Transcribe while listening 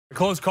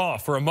close call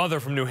for a mother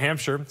from New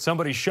Hampshire.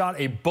 Somebody shot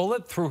a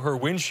bullet through her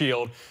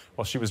windshield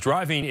while she was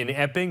driving in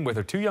Epping with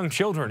her 2 young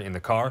children in the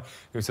car.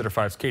 NewsCenter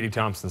 5's Katie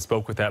Thompson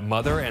spoke with that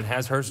mother and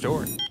has her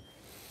story.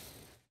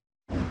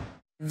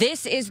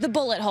 This is the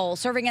bullet hole,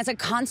 serving as a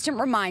constant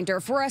reminder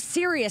for a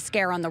serious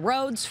scare on the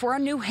roads for a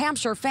New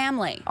Hampshire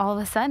family. All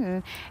of a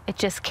sudden, it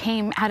just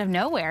came out of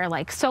nowhere,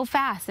 like so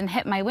fast, and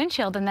hit my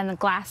windshield, and then the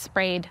glass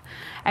sprayed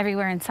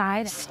everywhere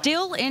inside.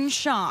 Still in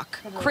shock,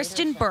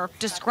 Kristen Burke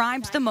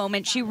describes the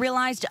moment she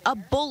realized a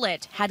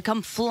bullet had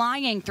come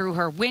flying through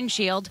her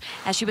windshield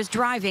as she was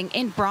driving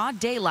in broad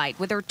daylight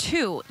with her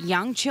 2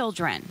 young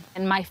children.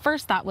 And my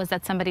first thought was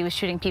that somebody was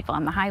shooting people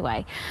on the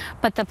highway,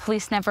 but the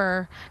police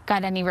never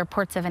got any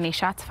reports of any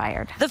shots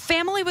fired. The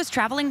family was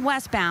traveling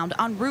westbound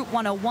on Route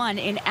 101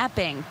 in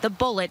Epping, the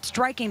bullet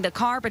striking the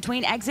car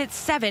between exits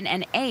 7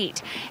 and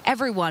 8.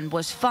 Everyone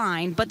was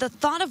fine, but the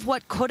thought of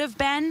what could have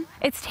been?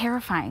 It's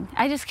terrifying.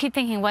 I just keep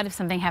thinking, what if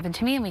something happened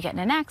to me and we get in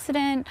an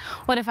accident?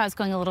 What if I was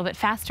going a little bit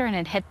faster and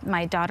it hit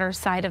my daughter's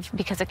side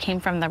because it came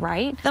from the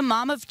right? The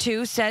mom of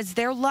 2 says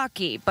they're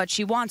lucky, but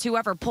she wants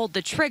whoever pulled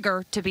the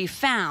trigger to be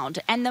found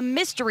and the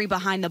mystery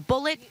behind the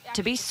bullet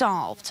to be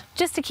solved.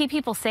 Just to keep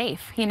people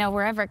safe,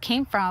 wherever it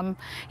came from,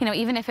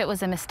 even if it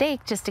was a mistake,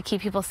 just to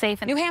keep people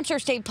safe. New Hampshire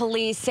State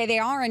Police say they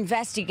are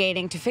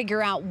investigating to figure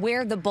out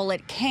where the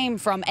bullet came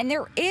from, and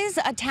there is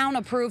a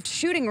town-approved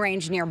shooting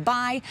range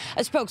nearby.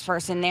 A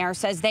spokesperson there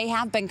says they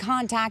have been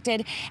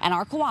contacted and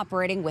are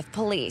cooperating with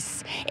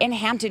police. In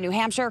Hampton, New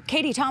Hampshire,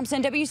 Katie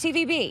Thompson,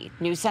 WCVB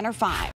NewsCenter 5.